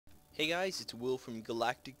Hey guys, it's Will from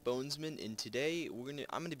Galactic Bonesman, and today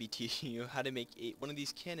I'm gonna be teaching you how to make one of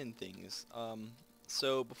these cannon things.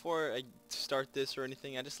 So before I start this or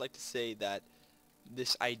anything, I just like to say that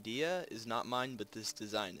this idea is not mine, but this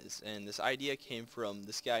design is. And this idea came from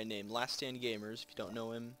this guy named LastStandGamers. If you don't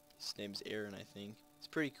know him, his name's Aaron, I think. He's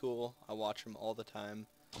pretty cool. I watch him all the time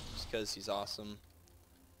just because he's awesome.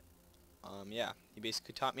 Yeah, he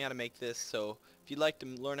basically taught me how to make this, so if you'd like to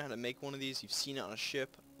learn how to make one of these, you've seen it on a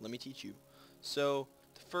ship, let me teach you. So,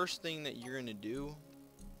 the first thing that you're going to do,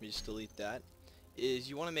 let me just delete that, is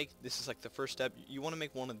you want to make, this is like the first step, you want to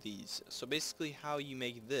make one of these. So basically how you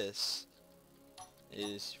make this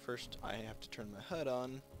is, first I have to turn my HUD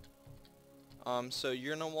on. So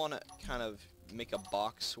you're going to want to kind of make a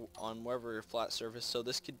box on wherever your flat surface, so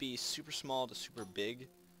this could be super small to super big.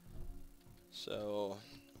 So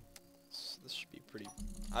this should be pretty,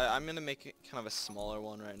 I'm going to make it kind of a smaller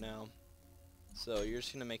one right now. So you're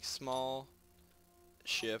just going to make small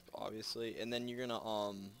ship, obviously, and then you're going to,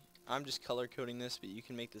 I'm just color coding this, but you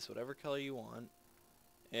can make this whatever color you want.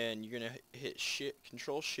 And you're going to hit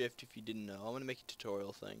Control Shift if you didn't know. I'm going to make a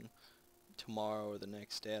tutorial thing tomorrow or the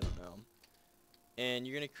next day, I don't know. And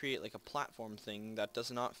you're going to create like a platform thing that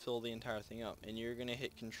does not fill the entire thing up. And you're going to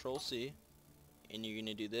hit Control C, and you're going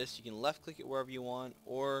to do this. You can left click it wherever you want,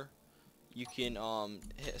 or you can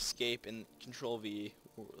hit escape and Control V,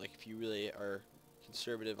 like if you really are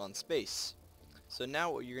conservative on space. So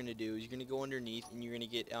now what you're going to do is you're going to go underneath and you're going to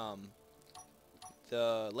get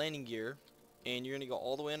the landing gear, and you're going to go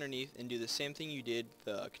all the way underneath and do the same thing you did,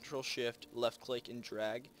 the Control Shift, left click and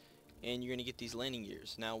drag, and you're going to get these landing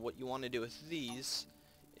gears. Now what you want to do with these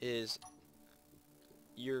is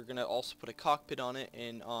you're going to also put a cockpit on it,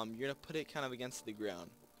 and you're going to put it kind of against the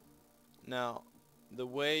ground. Now the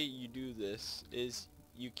way you do this is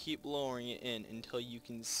you keep lowering it in until you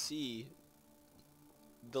can see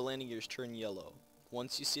the landing gears turn yellow.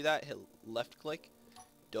 Once you see that, hit left click.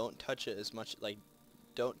 Don't touch it as much, like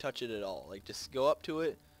don't touch it at all. Like just go up to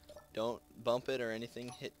it, don't bump it or anything.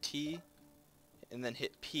 Hit T and then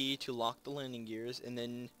hit P to lock the landing gears, and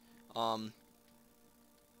then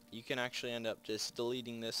you can actually end up just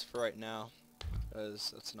deleting this for right now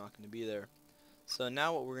because that's not going to be there. So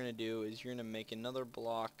now what we're going to do is you're going to make another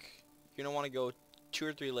block. You're going to want to go 2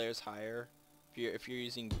 or 3 layers higher if you're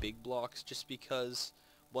using big blocks, just because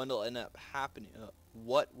what will end up happening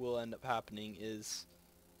is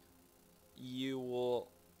you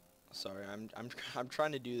will, sorry, I'm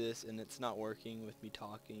trying to do this and it's not working with me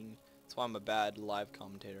talking. That's why I'm a bad live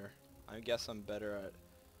commentator. I guess I'm better at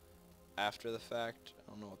after the fact.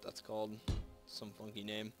 I don't know what that's called. Some funky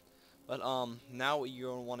name. But now what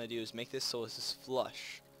you're going to want to do is make this so this is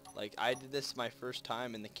flush. Like I did this my first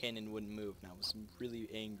time and the cannon wouldn't move, and I was really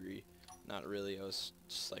angry. Not really, I was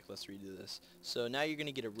just like, let's redo this. So now you're going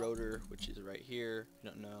to get a rotor, which is right here, you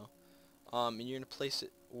don't know. And you're going to place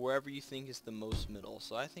it wherever you think is the most middle.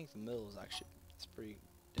 So I think the middle is actually, it's pretty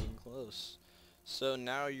dang close. So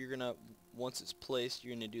now you're going to, once it's placed,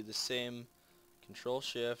 you're going to do the same Control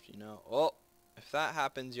Shift, you know. Oh, if that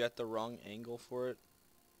happens, you're at the wrong angle for it.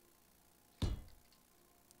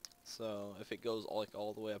 So if it goes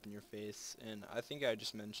all the way up in your face, and I think I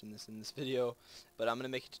just mentioned this in this video, but I'm going to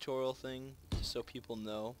make a tutorial thing just so people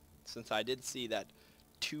know, since I did see that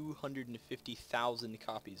 250,000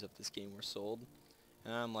 copies of this game were sold,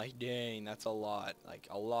 and I'm like, dang, that's a lot, like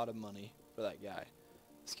a lot of money for that guy.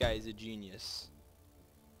 This guy is a genius.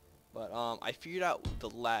 But I figured out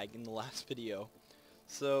the lag in the last video.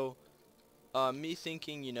 So me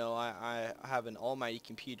thinking, you know, I have an almighty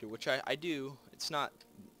computer, which I do. It's not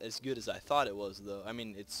as good as I thought it was, though. I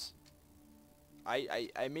mean, it's I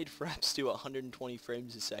made fraps to 120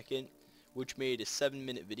 frames a second, which made a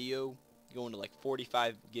 7-minute video going to like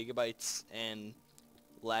 45 gigabytes and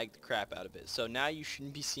lagged the crap out of it. So now you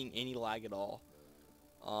shouldn't be seeing any lag at all.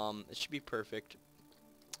 It should be perfect.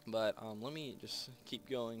 But let me just keep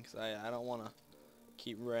going because I don't want to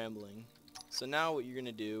keep rambling. So now what you're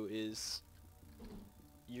gonna do is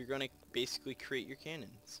you're gonna basically create your cannon.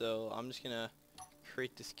 So I'm just gonna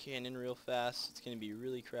create this cannon real fast. It's gonna be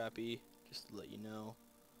really crappy, just to let you know,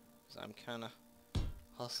 because I'm kind of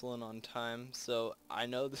hustling on time. So I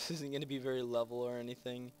know this isn't gonna be very level or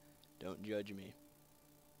anything. Don't judge me.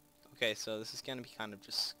 Okay, so this is gonna be kind of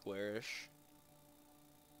just squarish,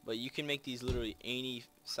 but you can make these literally any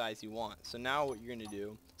size you want. So now what you're gonna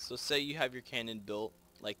do, so say you have your cannon built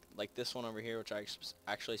like this one over here, which I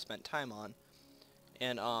actually spent time on,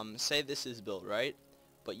 and say this is built, right?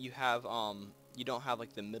 But you have you don't have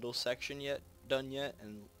like the middle section done yet,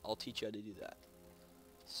 and I'll teach you how to do that.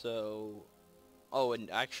 So, oh, and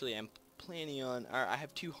actually I'm planning on, I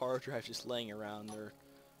have 2 hard drives just laying around. They're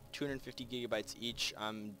 250 gigabytes each.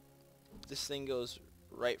 This thing goes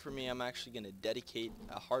right for me. I'm actually gonna dedicate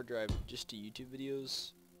a hard drive just to YouTube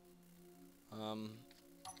videos.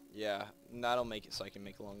 Yeah, and that'll make it so I can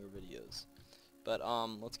make longer videos. But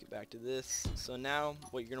let's get back to this. So now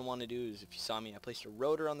what you're gonna want to do is, if you saw me, I placed a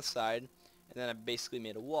rotor on the side, and then I basically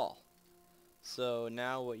made a wall. So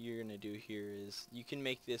now what you're gonna do here is, you can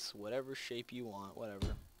make this whatever shape you want,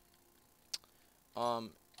 whatever.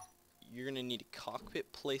 You're gonna need a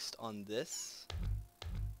cockpit placed on this.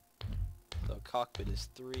 So cockpit is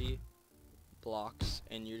 3 blocks,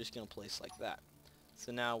 and you're just gonna place like that.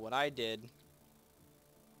 So now what I did,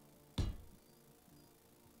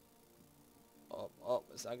 oh,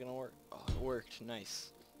 is that gonna work? Oh, it worked,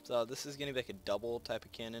 nice. So this is gonna be like a double type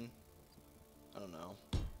of cannon. I don't know.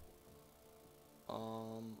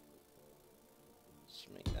 Just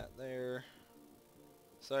make that there.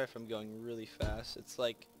 Sorry if I'm going really fast. It's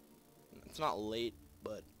like, it's not late,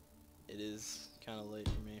 but it is kind of late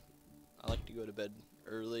for me. I like to go to bed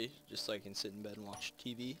early just so I can sit in bed and watch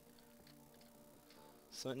TV.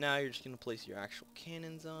 So now you're just going to place your actual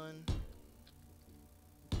cannons on.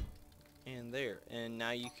 And there. And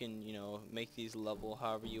now you can, you know, make these level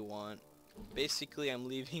however you want. Basically, I'm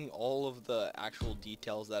leaving all of the actual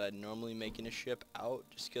details that I'd normally make in a ship out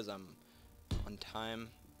just because I'm on time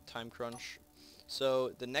crunch. So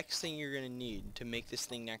the next thing you're going to need to make this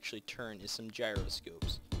thing actually turn is some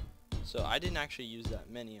gyroscopes. So I didn't actually use that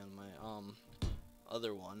many on my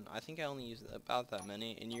other one. I think I only used about that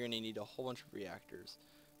many, and you're going to need a whole bunch of reactors.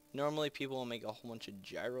 Normally people will make a whole bunch of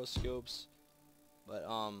gyroscopes, but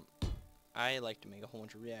I like to make a whole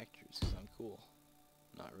bunch of reactors because I'm cool.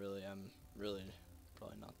 Not really, I'm really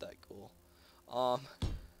probably not that cool.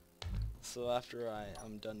 So after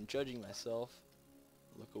I'm done judging myself,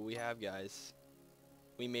 look what we have, guys.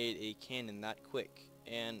 We made a cannon that quick,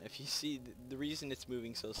 and if you see, the reason it's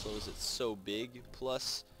moving so slow is it's so big,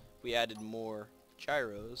 plus we added more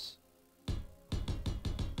gyros.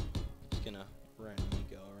 Just gonna randomly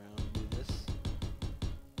go around and do this.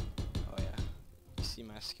 Oh yeah, you see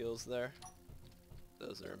my skills there?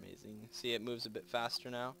 Those are amazing. See, it moves a bit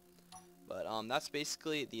faster now. But that's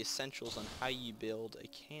basically the essentials on how you build a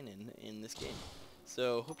cannon in this game.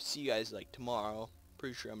 So hope to see you guys like tomorrow.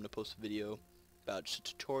 Pretty sure I'm gonna post a video about just a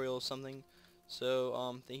tutorial or something.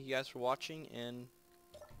 So thank you guys for watching, and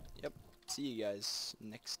yep, see you guys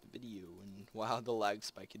next video. And wow, the lag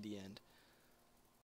spike at the end.